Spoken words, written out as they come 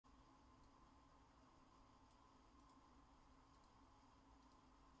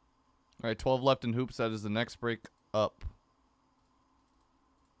All right, 12 left in hoops. That is the next break up.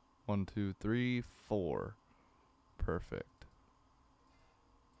 1, 2, 3, 4. Perfect.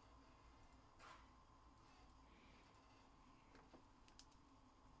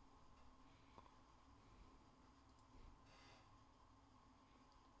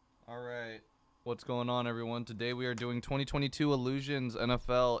 All right. What's going on, everyone? Today we are doing 2022 Illusions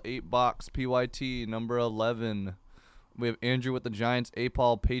NFL 8-box PYT number 11. We have Andrew with the Giants,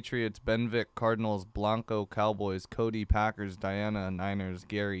 Apal Patriots, Benvic Cardinals, Blanco Cowboys, Cody Packers, Diana Niners,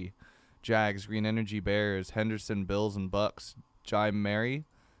 Gary Jags, Green Energy Bears, Henderson Bills and Bucks, Jai Mary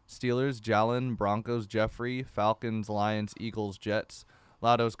Steelers, Jalen Broncos, Jeffrey Falcons, Lions, Eagles, Jets,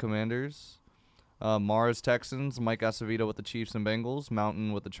 Lados Commanders, Mars Texans, Mike Acevedo with the Chiefs and Bengals,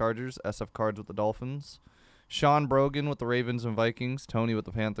 Mountain with the Chargers, SF Cards with the Dolphins, Sean Brogan with the Ravens and Vikings, Tony with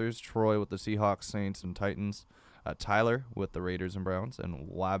the Panthers, Troy with the Seahawks, Saints, and Titans, Tyler with the Raiders and Browns, and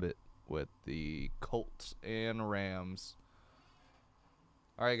Wabbit with the Colts and Rams.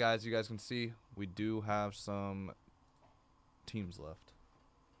 All right, guys, you guys can see we do have some teams left.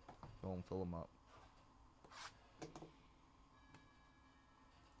 Go and fill them up.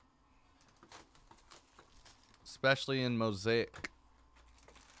 Especially in Mosaic,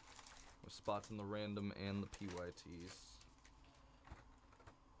 with spots in the random and the PYTs.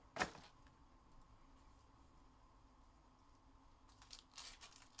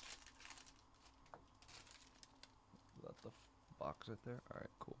 Is that the box right there? All right,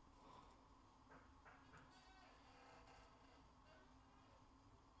 cool.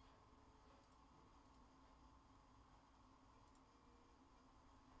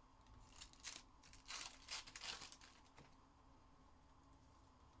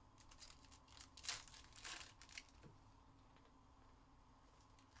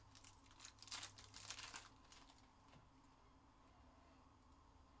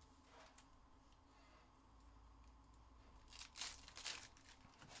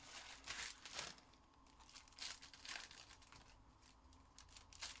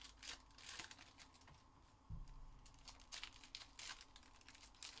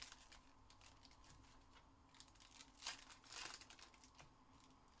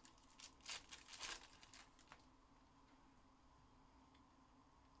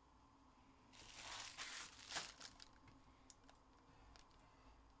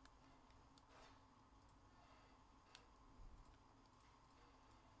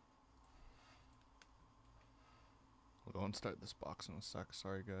 We'll go and start this box in a sec.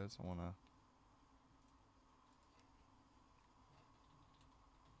 Sorry, guys. I want to...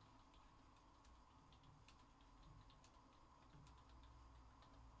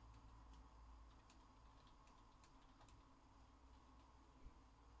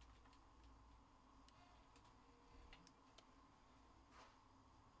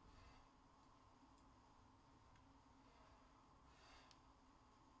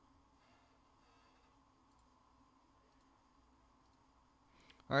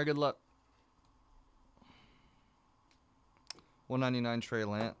 All right, good luck. 199 Trey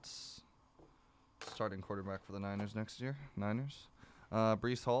Lance, starting quarterback for the Niners next year. Niners.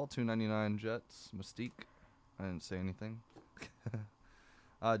 Brees Hall, 299 Jets. Mystique. I didn't say anything.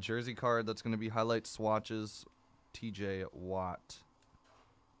 Jersey card that's going to be highlight swatches. TJ Watt.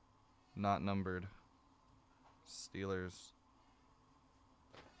 Not numbered. Steelers.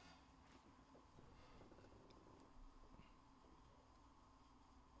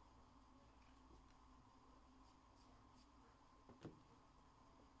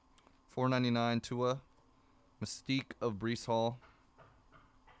 $4.99 Tua. Mystique of Brees Hall.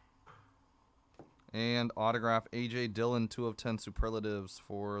 And autograph A.J. Dillon, 2 of 10 superlatives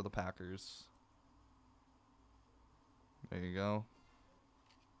for the Packers. There you go.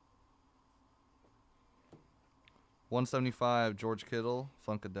 175 George Kittle,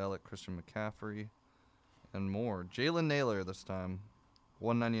 Funkadelic, Christian McCaffrey, and more. Jalen Naylor this time.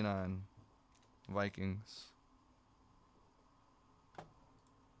 199 Vikings.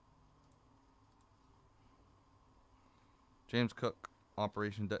 James Cook,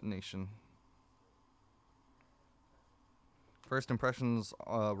 Operation Detonation. First impressions,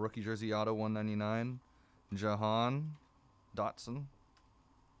 rookie jersey auto 199. Jahan Dotson,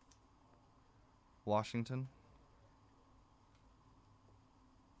 Washington.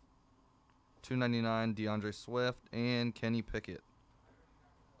 299 DeAndre Swift and Kenny Pickett.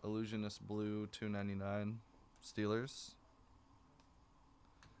 Illusionist Blue 299 Steelers.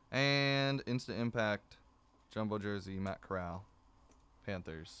 And Instant Impact Jumbo Jersey Matt Corral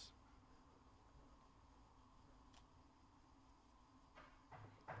Panthers.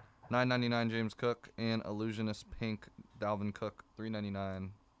 $9.99 James Cook and Illusionist Pink Dalvin Cook $3.99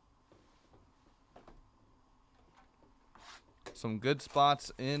 Some good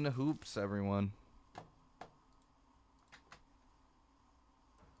spots in hoops, everyone.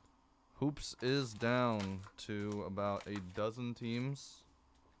 Hoops is down to about a dozen teams.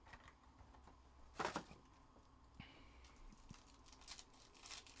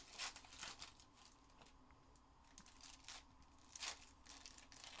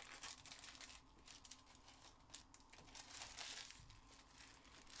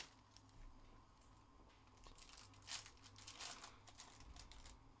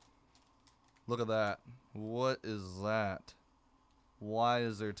 Look at that. What is that? Why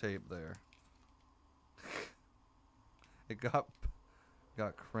is there tape there? It got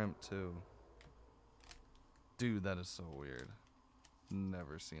crimped too. Dude, that is so weird.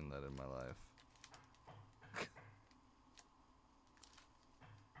 Never seen that in my life.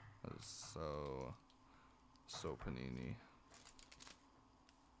 That is so Panini.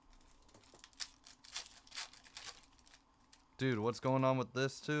 Dude, what's going on with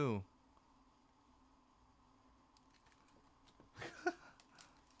this too?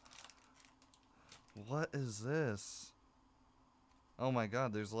 What is this? Oh my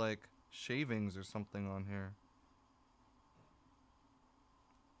god, there's like shavings or something on here.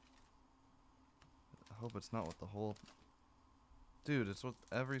 I hope it's not with the whole... Dude, it's with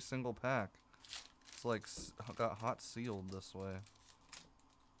every single pack. It's like got hot sealed this way.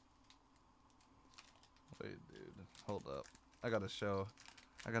 Wait, dude. Hold up. I gotta show.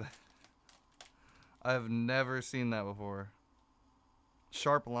 I have never seen that before.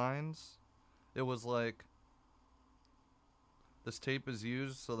 Sharp lines. It was like... This tape is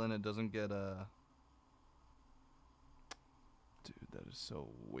used so then it doesn't get Dude, that is so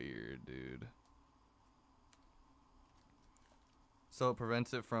weird, dude. So it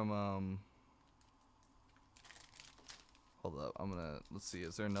prevents it from hold up, let's see,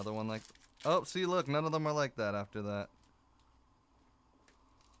 is there another one like... Oh, see, look, none of them are like that after that.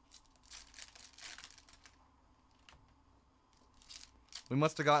 We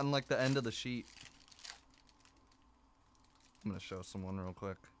must have gotten like the end of the sheet. I'm gonna show someone real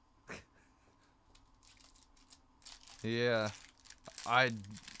quick. Yeah, I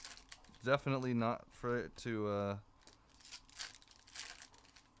definitely not for it to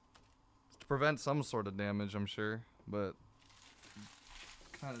prevent some sort of damage, I'm sure, but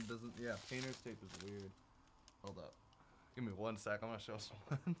kind of doesn't. Yeah, painter's tape is weird. Hold up, give me 1 sec. I'm gonna show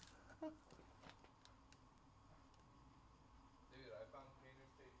someone.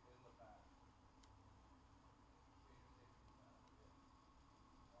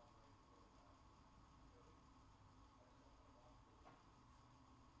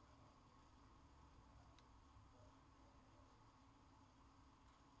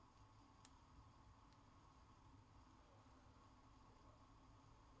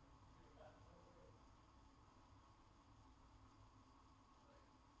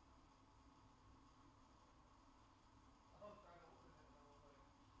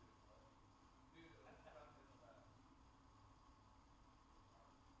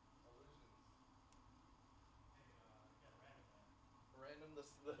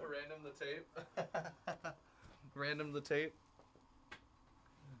 Random the tape. Random the tape.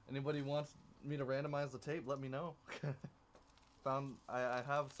 Anybody wants me to randomize the tape, let me know. I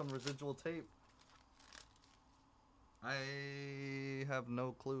have some residual tape. I have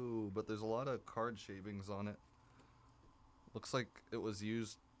no clue, but there's a lot of card shavings on it. Looks like it was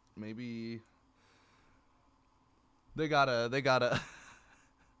used, maybe they gotta they gotta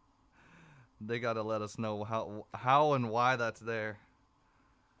let us know how and why that's there.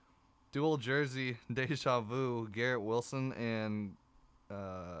 Dual jersey, Deja Vu, Garrett Wilson and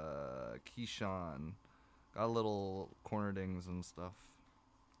Keyshawn. Got little corner dings and stuff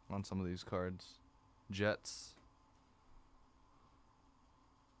on some of these cards. Jets.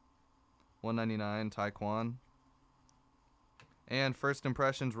 199 Taekwon. And first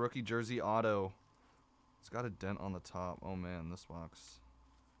impressions rookie jersey auto. It's got a dent on the top. Oh man, this box.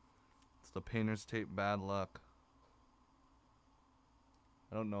 It's the painter's tape bad luck.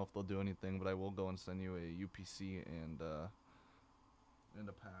 I don't know if they'll do anything, but I will go and send you a UPC and a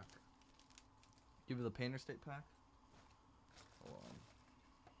pack. Give you the painter's tape pack? Hold on.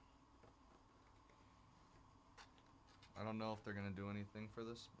 I don't know if they're gonna do anything for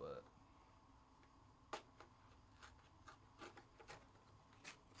this, but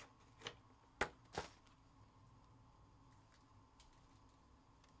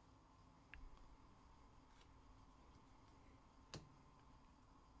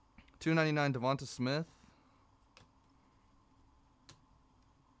 $2.99 Devonta Smith.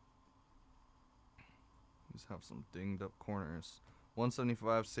 These have some dinged up corners.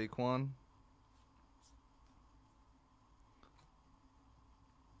 175 Saquon.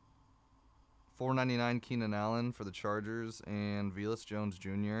 $4.99 Keenan Allen for the Chargers, and Velus Jones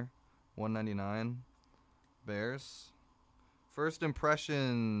Jr. $1.99 Bears. First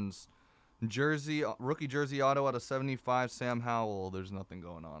impressions, rookie jersey auto out of 75 Sam Howell. There's nothing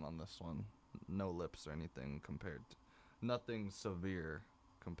going on this one. No lips or anything compared to, nothing severe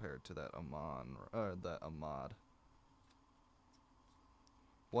compared to that Ahmad.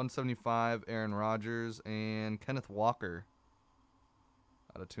 175 Aaron Rodgers and Kenneth Walker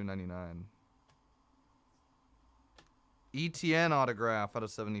out of 299. ETN autograph out of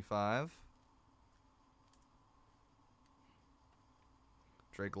 75.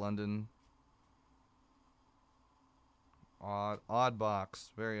 Drake London. Odd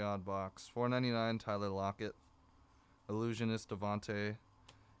box. Very odd box. $4.99 Tyler Lockett. Illusionist Devontae.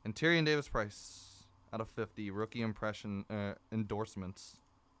 And Tyrion Davis Price out of 50. Rookie impression endorsements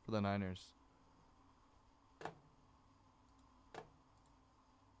for the Niners.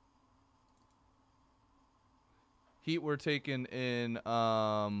 Heat were taken in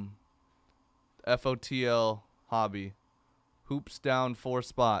FOTL hobby. Hoops down 4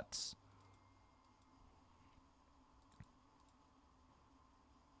 spots.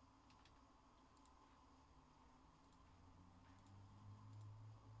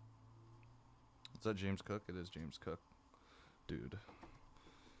 Is that James Cook? It is James Cook. Dude.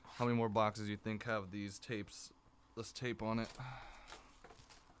 How many more boxes do you think have these tapes, this tape on it?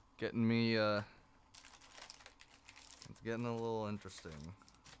 Getting me, it's getting a little interesting.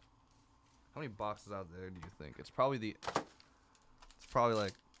 How many boxes out there do you think? It's probably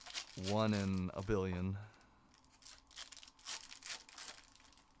like 1 in a billion.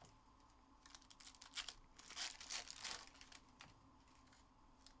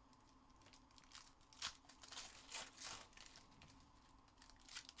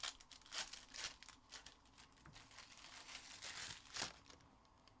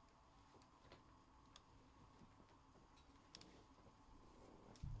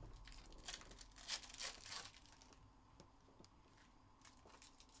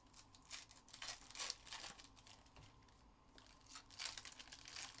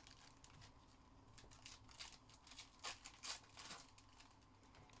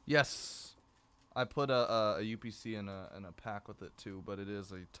 Yes, I put a UPC in a pack with it too, but it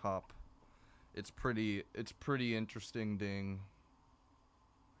is a top. It's pretty interesting ding.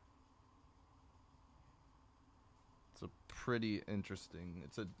 It's a pretty interesting.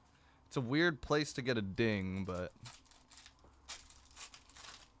 It's a weird place to get a ding, but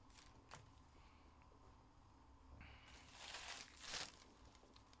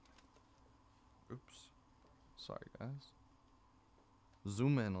oops. Sorry guys.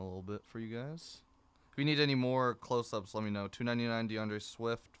 Zoom in a little bit for you guys. If you need any more close-ups, let me know. $2.99 DeAndre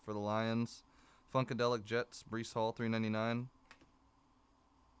Swift for the Lions. Funkadelic Jets, Breece Hall, $3.99.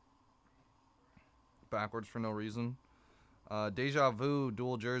 Backwards for no reason. Deja Vu,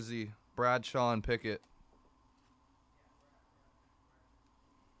 dual jersey, Bradshaw and Pickett.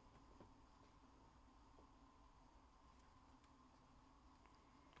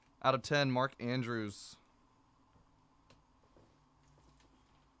 Out of 10, Mark Andrews.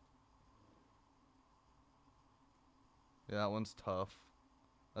 Yeah, that one's tough.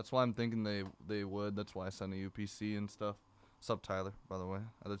 That's why I'm thinking they would. That's why I sent a UPC and stuff. Sup, Tyler, by the way.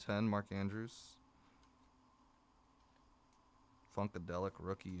 Out of 10, Mark Andrews. Funkadelic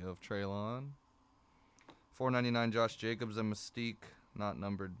rookie of Traylon. $4.99 Josh Jacobs and Mystique. Not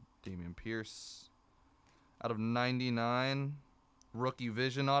numbered Damian Pierce. Out of 99, rookie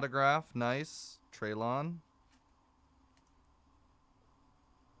vision autograph. Nice. Traylon.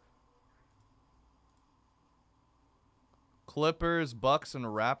 Clippers, Bucks, and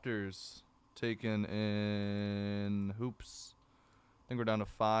Raptors taken in hoops. I think we're down to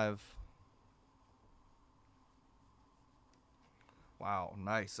 5. Wow,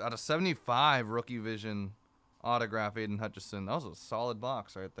 nice. Out of 75, rookie vision autograph, Aiden Hutchinson. That was a solid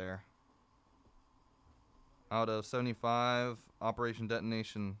box right there. Out of 75, Operation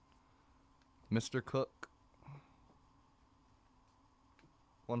Detonation, Mr. Cook.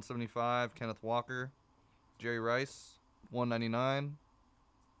 175, Kenneth Walker. Jerry Rice. $1.99.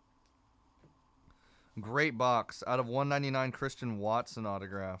 Great box. Out of 199, Christian Watson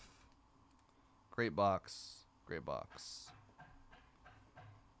autograph. Great box. Great box.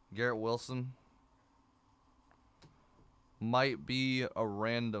 Garrett Wilson. Might be a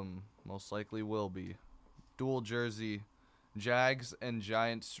random. Most likely will be. Dual jersey. Jags and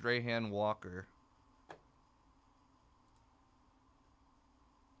Giants, Strahan Walker.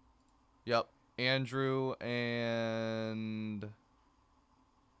 Yep. Andrew and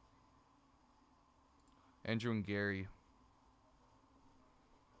Gary.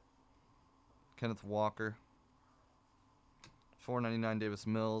 Kenneth Walker. 499 Davis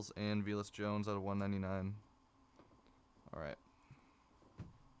Mills and Velus Jones out of 199. All right.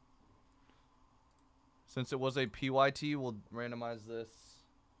 Since it was a PYT, we'll randomize this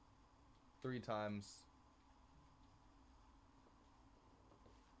 3 times.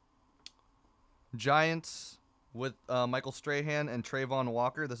 Giants with Michael Strahan and Trayvon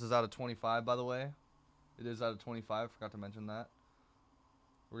Walker. This is out of 25, by the way. It is out of 25. Forgot to mention that.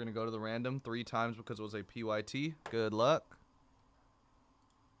 We're going to go to the random 3 times because it was a PYT. Good luck.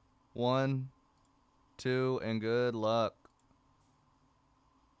 1, 2, and good luck.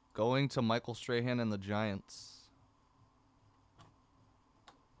 Going to Michael Strahan and the Giants.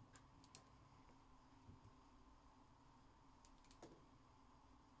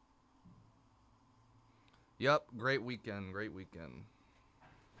 Yep, great weekend, great weekend.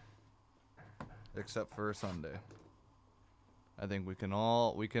 Except for Sunday. I think we can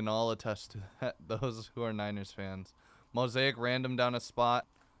all attest to that, those who are Niners fans. Mosaic random down a spot,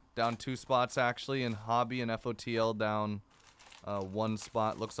 down 2 spots actually, and Hobby and FOTL down 1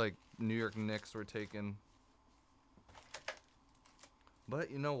 spot. Looks like New York Knicks were taken.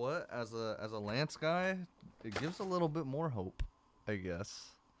 But you know what? As a Lance guy, it gives a little bit more hope, I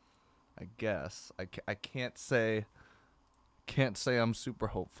guess. I can't say I'm super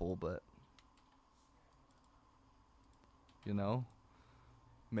hopeful, but you know,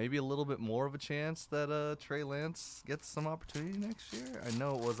 maybe a little bit more of a chance that Trey Lance gets some opportunity next year. I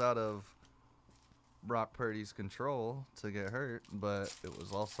know it was out of Brock Purdy's control to get hurt, but it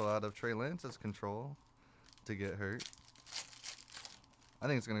was also out of Trey Lance's control to get hurt. I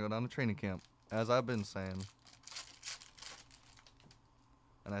think it's going to go down to training camp, as I've been saying.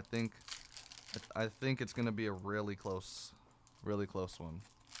 And I think it's going to be a really close one.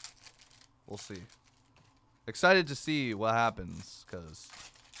 We'll see. Excited to see what happens, because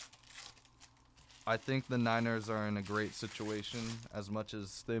I think the Niners are in a great situation, as much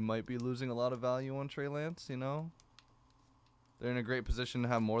as they might be losing a lot of value on Trey Lance, you know? They're in a great position to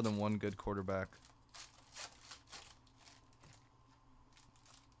have more than one good quarterback.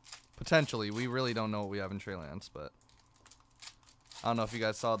 Potentially. We really don't know what we have in Trey Lance, but I don't know if you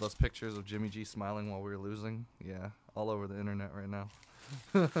guys saw those pictures of Jimmy G smiling while we were losing. Yeah, all over the internet right now.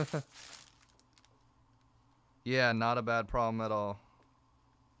 Yeah, not a bad problem at all.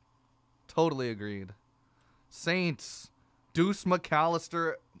 Totally agreed. Saints. Deuce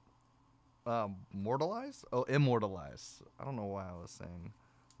McAllister. Mortalized? Oh, immortalized. I don't know why I was saying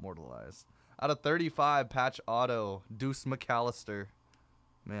mortalized. Out of 35, patch auto. Deuce McAllister.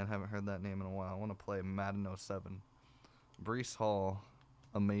 Man, haven't heard that name in a while. I want to play Madden 07. Breece Hall.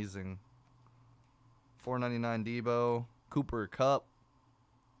 Amazing. 499 Debo. Cooper Kupp.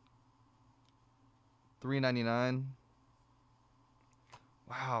 399.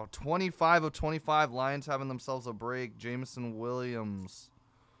 Wow, 25 of 25. Lions having themselves a break. Jameson Williams.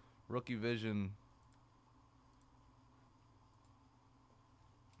 Rookie vision.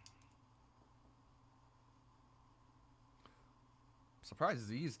 Surprised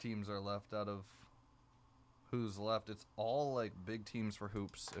these teams are left out of who's left. It's all like big teams for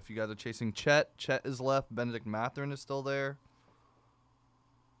hoops. If you guys are chasing Chet is left. Benedict Mathurin is still there.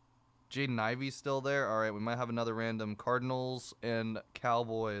 Jaden Ivey's still there. All right, we might have another random. Cardinals and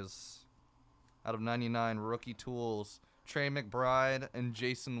Cowboys. Out of 99, rookie tools. Trey McBride and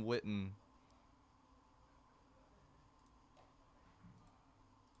Jason Witten.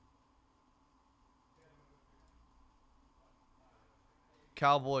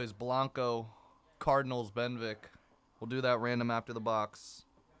 Cowboys, Blanco. Cardinals, Benvik. We'll do that random after the box.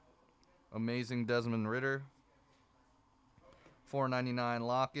 Amazing Desmond Ridder. 499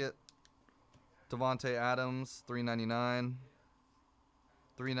 Lockett. Devontae Adams, 399.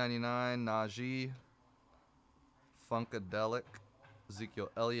 399 Najee. Funkadelic.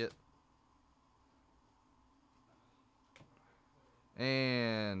 Ezekiel Elliott.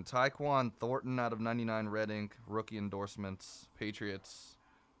 And Tyquan Thornton out of 99 Red Ink. Rookie endorsements. Patriots.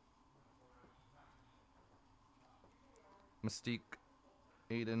 Mystique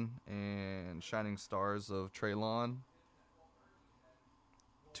Aiden and Shining Stars of Treylon.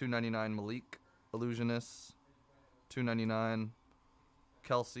 299 Malik Illusionist. 299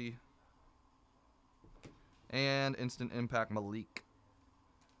 Kelsey. And Instant Impact Malik.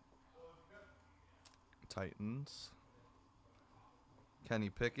 Titans. Kenny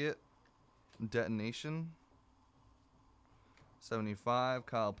Pickett. Detonation. 75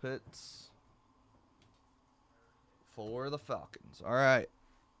 Kyle Pitts. For the Falcons. All right.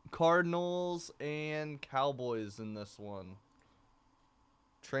 Cardinals and Cowboys in this one.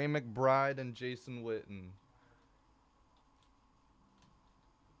 Trey McBride and Jason Witten.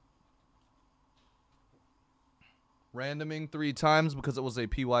 Randoming 3 times because it was a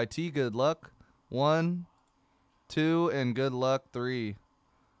PYT. Good luck. 1, 2, and good luck 3.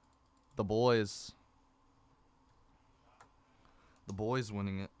 The boys. The boys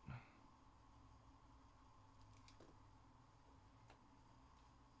winning it.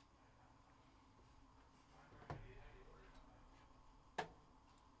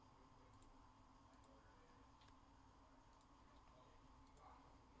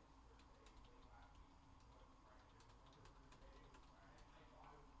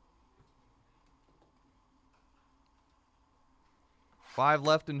 Five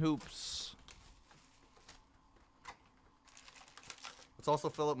left in hoops. Let's also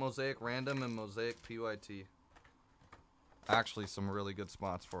fill up Mosaic Random and Mosaic PYT. Actually, some really good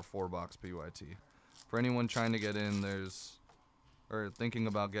spots for a 4-box PYT. For anyone trying to get in, or thinking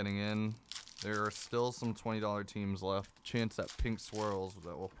about getting in, there are still some $20 teams left. Chance at pink swirls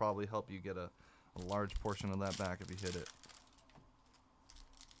that will probably help you get a large portion of that back if you hit it.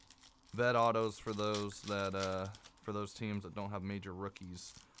 Vet autos for those that for those teams that don't have major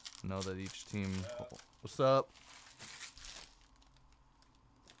rookies. Know that each team. What's up?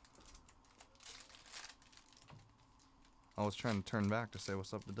 I was trying to turn back to say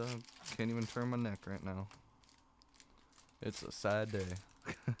what's up to Doug. Can't even turn my neck right now. It's a sad day.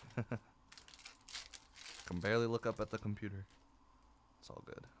 Can barely look up at the computer. It's all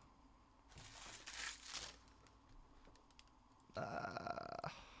good.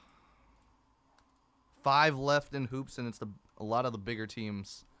 5 left in hoops, and it's a lot of the bigger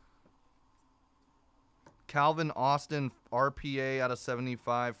teams. Calvin Austin, RPA out of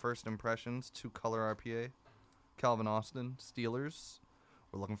 75, first impressions, 2-color RPA. Calvin Austin, Steelers.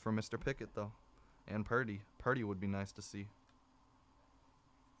 We're looking for Mr. Pickett, though. And Purdy. Purdy would be nice to see.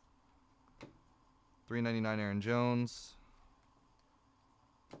 $3.99 Aaron Jones.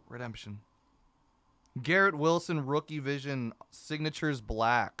 Redemption. Garrett Wilson, Rookie Vision, Signatures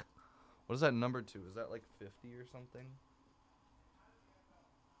Black. What is that number to? Is that like 50 or something?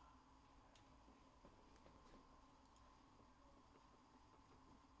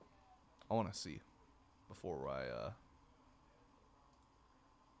 I want to see before I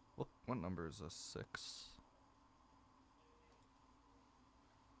what number is this? 6.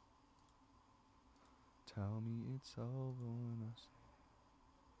 Tell me it's over when I see.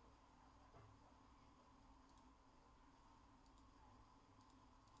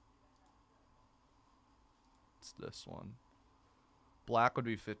 It's this one. Black would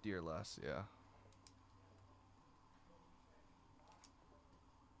be 50 or less, yeah.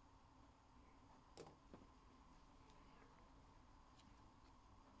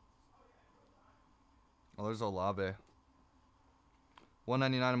 Oh, there's Olave.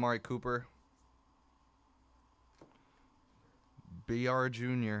 $1.99 Amari Cooper. BR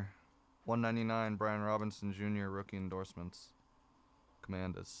Jr. $1.99 Brian Robinson Jr. Rookie endorsements.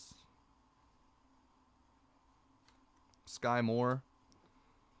 Commanders. Sky Moore.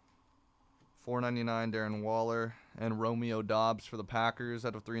 $4.99 Darren Waller. And Romeo Dobbs for the Packers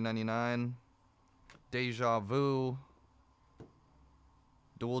out of $3.99. Deja Vu.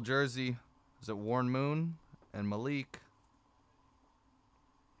 Dual jersey. Is it Warren Moon and Malik?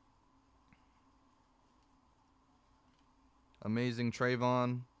 Amazing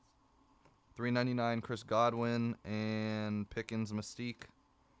Trayvon. $3.99 Chris Godwin and Pickens Mystique.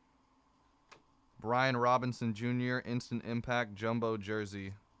 Brian Robinson Jr. Instant Impact Jumbo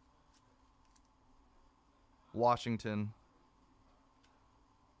Jersey. Washington.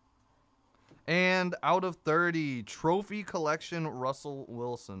 And out of 30, Trophy Collection Russell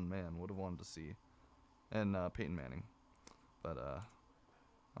Wilson. Man, would have wanted to see. And Peyton Manning. But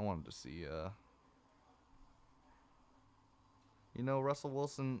I wanted to see you know, Russell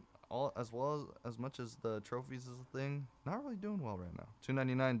Wilson, as much as the trophies is a thing, not really doing well right now.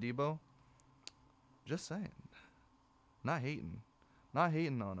 $2.99 Debo. Just saying. Not hating. Not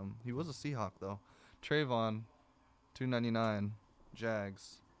hating on him. He was a Seahawk though. Trayvon, $2.99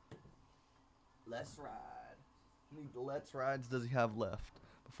 Jags. Let's ride. How many let's rides does he have left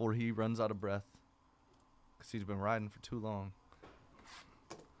before he runs out of breath? Because he's been riding for too long.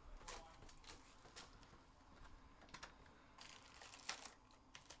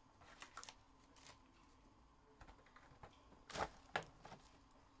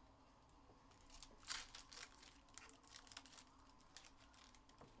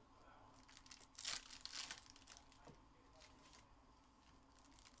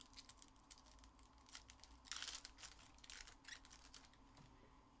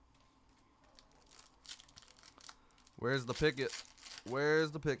 Where's the Pickett? Where's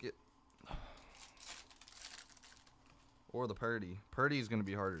the Pickett? Or the Purdy. Purdy's going to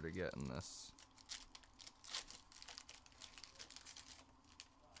be harder to get in this.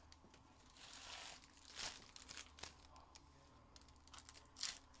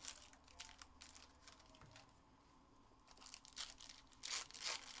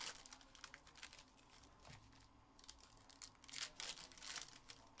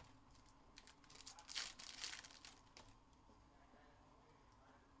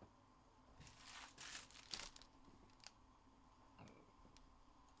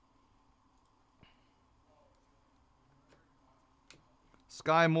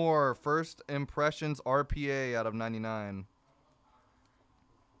 Sky Moore, first impressions RPA out of 99.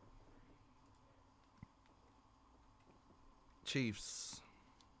 Chiefs.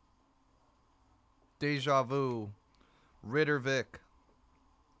 Deja Vu. Ritter Vic.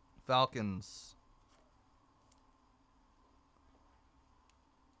 Falcons.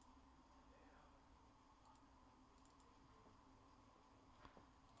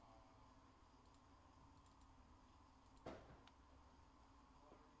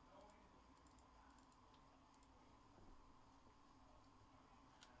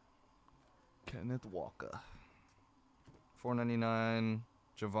 Kenneth Walker. 499.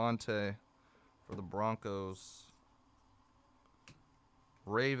 Javonte for the Broncos.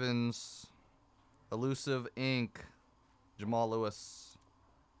 Ravens. Elusive Inc. Jamal Lewis.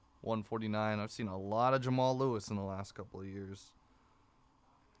 149. I've seen a lot of Jamal Lewis in the last couple of years.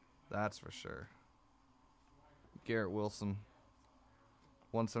 That's for sure. Garrett Wilson.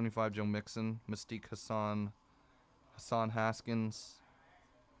 175 Joe Mixon. Mystique Hassan Haskins.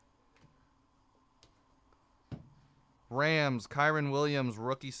 Rams, Kyron Williams,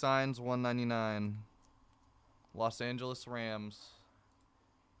 rookie signs, 199. Los Angeles Rams.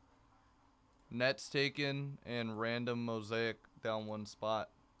 Nets taken and random mosaic down one spot.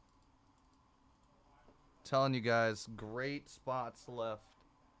 Telling you guys, great spots left.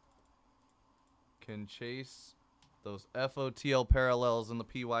 Can chase those FOTL parallels in the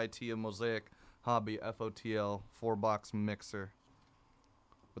PYT of Mosaic Hobby FOTL 4-box mixer.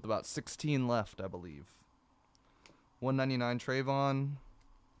 With about 16 left, I believe. 199 Trayvon.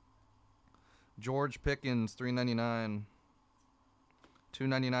 George Pickens, 399.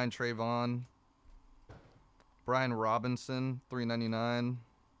 299 Trayvon. Brian Robinson, 399.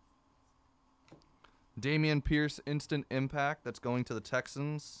 Dameon Pierce, instant impact. That's going to the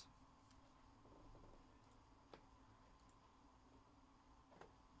Texans.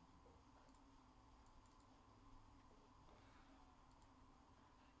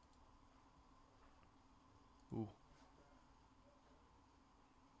 Ooh.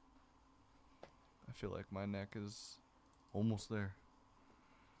 I feel like my neck is almost there.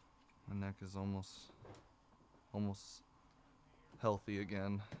 My neck is almost healthy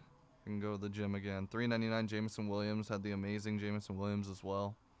again. I can go to the gym again. 399 Jameson Williams. Had the amazing Jameson Williams as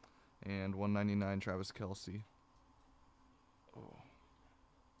well. And 199 Travis Kelce. Oh.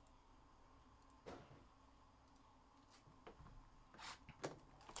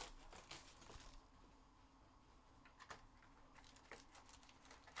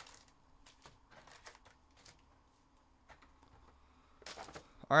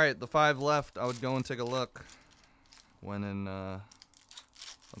 All right, the 5 left. I would go and take a look. When in, look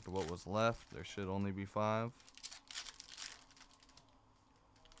at what was left. There should only be 5.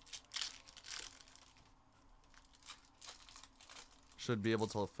 Should be able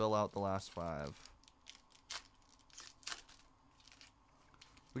to fill out the last 5.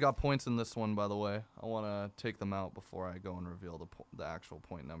 We got points in this one, by the way. I want to take them out before I go and reveal the actual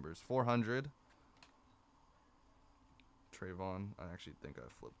point numbers. 400. Trayvon. I actually think I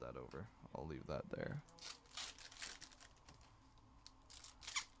flipped that over. I'll leave that there.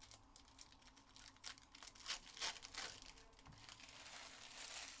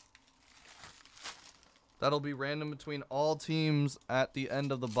 That'll be random between all teams at the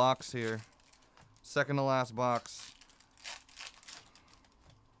end of the box here. Second to last box.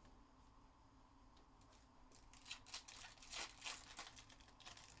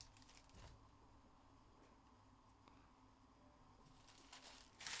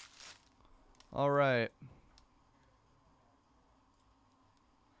 All right.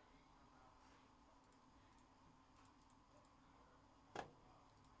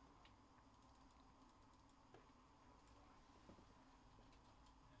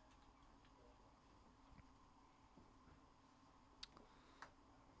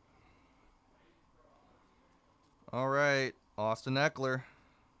 All right, Austin Eckler.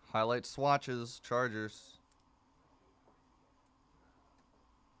 Highlight swatches, Chargers.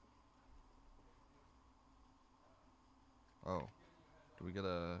 Oh, do we get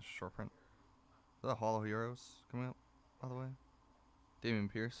a short print? Is that Hollow Heroes coming up, by the way? Dameon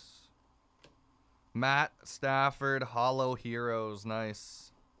Pierce. Matt Stafford, Hollow Heroes,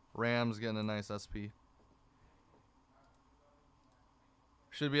 nice. Rams getting a nice SP.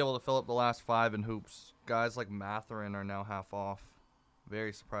 Should be able to fill up the last 5 in hoops. Guys like Matherin are now half off.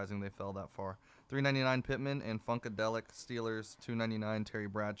 Very surprising they fell that far. 399 Pittman and Funkadelic Steelers. 299 Terry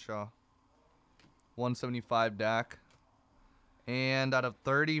Bradshaw. 175 Dak. And out of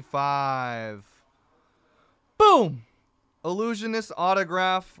 35. Boom! Illusionist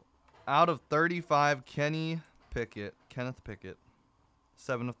autograph out of 35. Kenneth Pickett.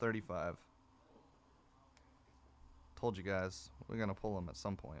 7 of 35. Told you guys, we're going to pull them at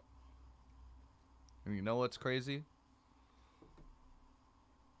some point. And you know what's crazy?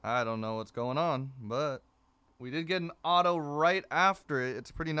 I don't know what's going on, but we did get an auto right after it.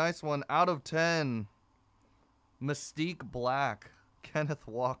 It's a pretty nice one. Out of 10. Mystique Black. Kenneth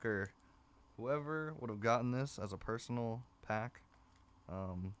Walker. Whoever would have gotten this as a personal pack,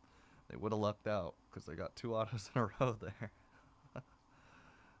 they would have lucked out because they got 2 autos in a row there.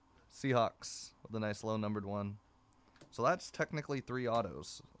 Seahawks with a nice low numbered one. So that's technically 3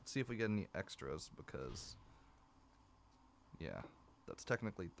 autos. Let's see if we get any extras because, yeah, that's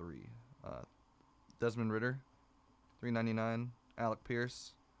technically 3. Desmond Ridder, $3.99. Alec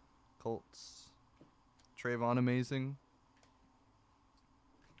Pierce, Colts. Trayvon Amazing.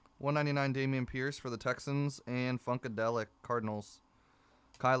 $1.99 Dameon Pierce for the Texans, and Funkadelic Cardinals.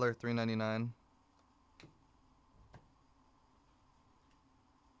 Kyler, $3.99.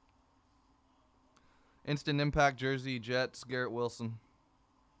 Instant Impact Jersey Jets, Garrett Wilson.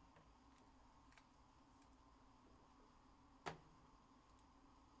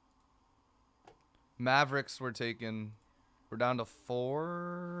 Mavericks were taken. We're down to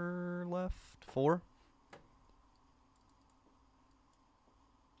 4 left. 4.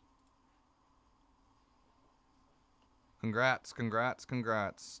 Congrats, congrats,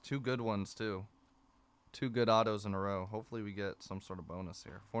 congrats. 2 good ones, too. 2 good autos in a row. Hopefully we get some sort of bonus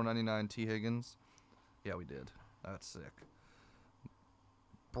here. $4.99 T. Higgins. Yeah, we did. That's sick.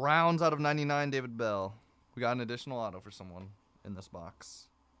 Browns out of 99 David Bell. We got an additional auto for someone in this box.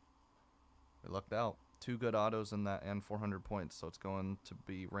 We lucked out. 2 good autos in that and 400 points, so it's going to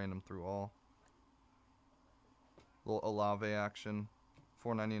be random through all. Little Olave action.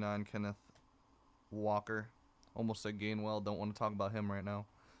 $4.99 Kenneth Walker. Almost said Gainwell. Don't want to talk about him right now.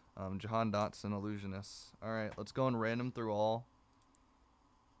 Jahan Dotson, Illusionist. All right, let's go in random through all.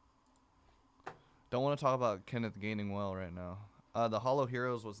 Don't want to talk about Kenneth Gainwell right now. The Hollow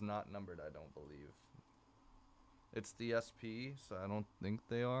Heroes was not numbered, I don't believe. It's the SP, so I don't think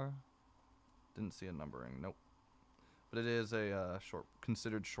they are. Didn't see a numbering. Nope. But it is a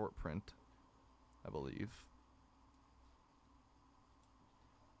considered short print, I believe.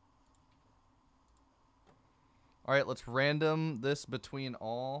 All right, let's random this between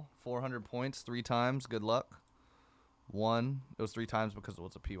all 400 points 3 times. Good luck. 1. It was 3 times because it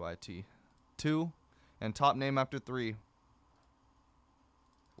was a PYT. 2. And top name after 3.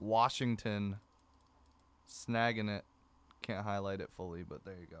 Washington. Snagging it. Can't highlight it fully, but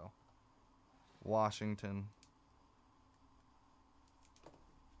there you go. Washington.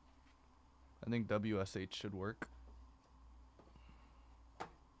 I think WSH should work.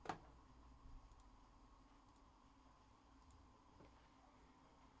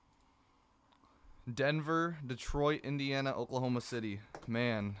 Denver, Detroit, Indiana, Oklahoma City.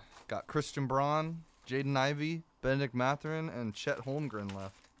 Man, got Christian Braun, Jaden Ivey, Benedict Mathurin, and Chet Holmgren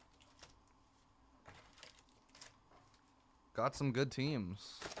left. Got some good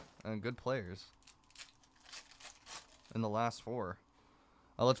teams and good players in the last 4.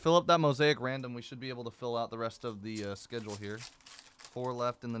 Let's fill up that mosaic random. We should be able to fill out the rest of the schedule here. 4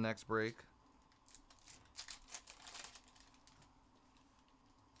 left in the next break.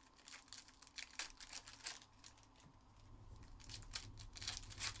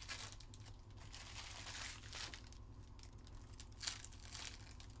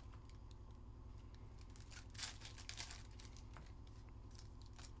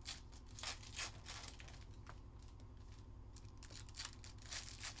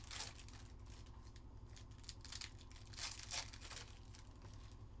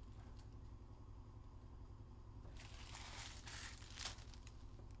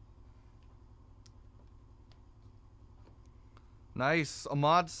 Nice.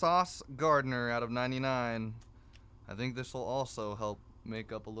 Ahmad Sauce Gardner out of 99. I think this will also help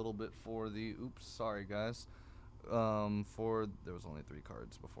make up a little bit for the... Oops, sorry, guys. There was only 3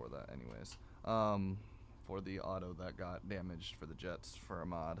 cards before that anyways. For the auto that got damaged for the Jets for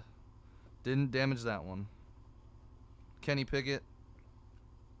Ahmad. Didn't damage that one. Kenny Pickett.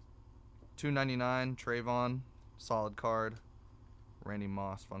 $2.99. Trayvon. Solid card. Randy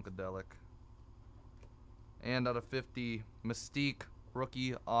Moss. Funkadelic. And out of 50, Mystique,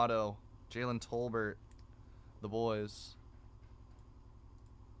 rookie auto, Jalen Tolbert, the boys.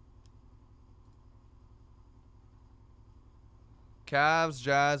 Cavs,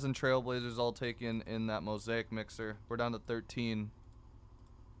 Jazz, and Trailblazers all taken in that mosaic mixer. We're down to 13.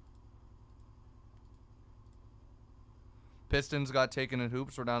 Pistons got taken in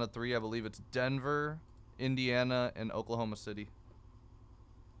hoops. We're down to 3. I believe it's Denver, Indiana, and Oklahoma City.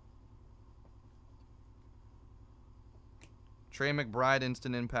 Trey McBride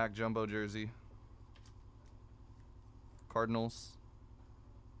instant impact jumbo jersey. Cardinals.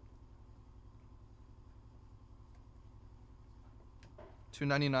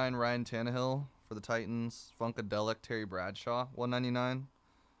 $2.99 Ryan Tannehill for the Titans. Funkadelic Terry Bradshaw. $1.99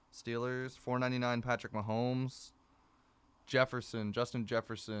 Steelers. $4.99 Patrick Mahomes. Justin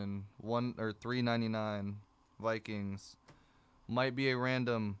Jefferson. $3.99 Vikings. Might be a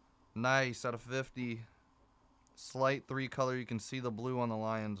random. Nice out of 50. Slight 3-color. You can see the blue on the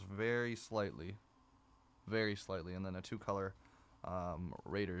Lions very slightly. Very slightly. And then a 2-color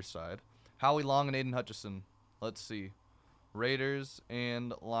Raiders side. Howie Long and Aiden Hutchinson. Let's see. Raiders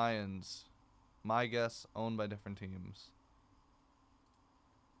and Lions. My guess, owned by different teams.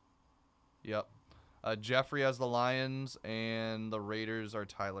 Yep. Jeffrey has the Lions, and the Raiders are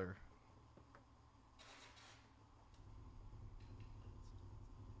Tyler.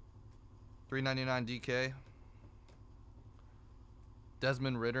 $3.99 DK.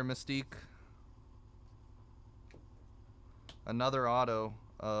 Desmond Ridder Mystique. Another auto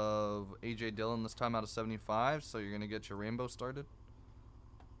of A.J. Dillon, this time out of 75, so you're going to get your rainbow started.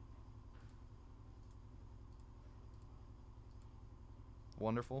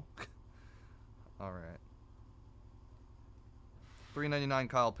 Wonderful. All right. $3.99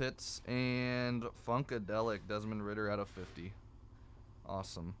 Kyle Pitts and Funkadelic Desmond Ridder out of 50.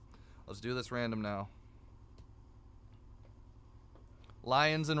 Awesome. Let's do this random now.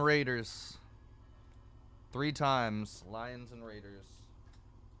 Lions and Raiders. 3 times. Lions and Raiders.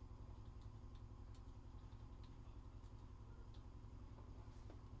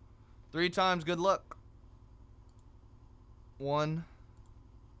 Three times. Good luck. 1,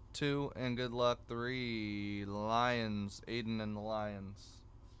 2, and good luck. 3. Lions. Aiden and the Lions.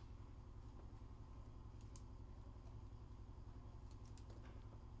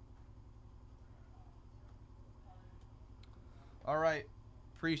 All right.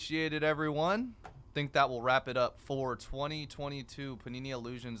 Appreciate it, everyone. Think that will wrap it up for 2022 Panini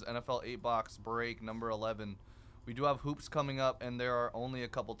Illusions NFL 8-box break number 11. We do have hoops coming up, and there are only a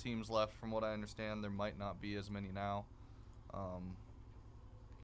couple teams left from what I understand. There might not be as many now.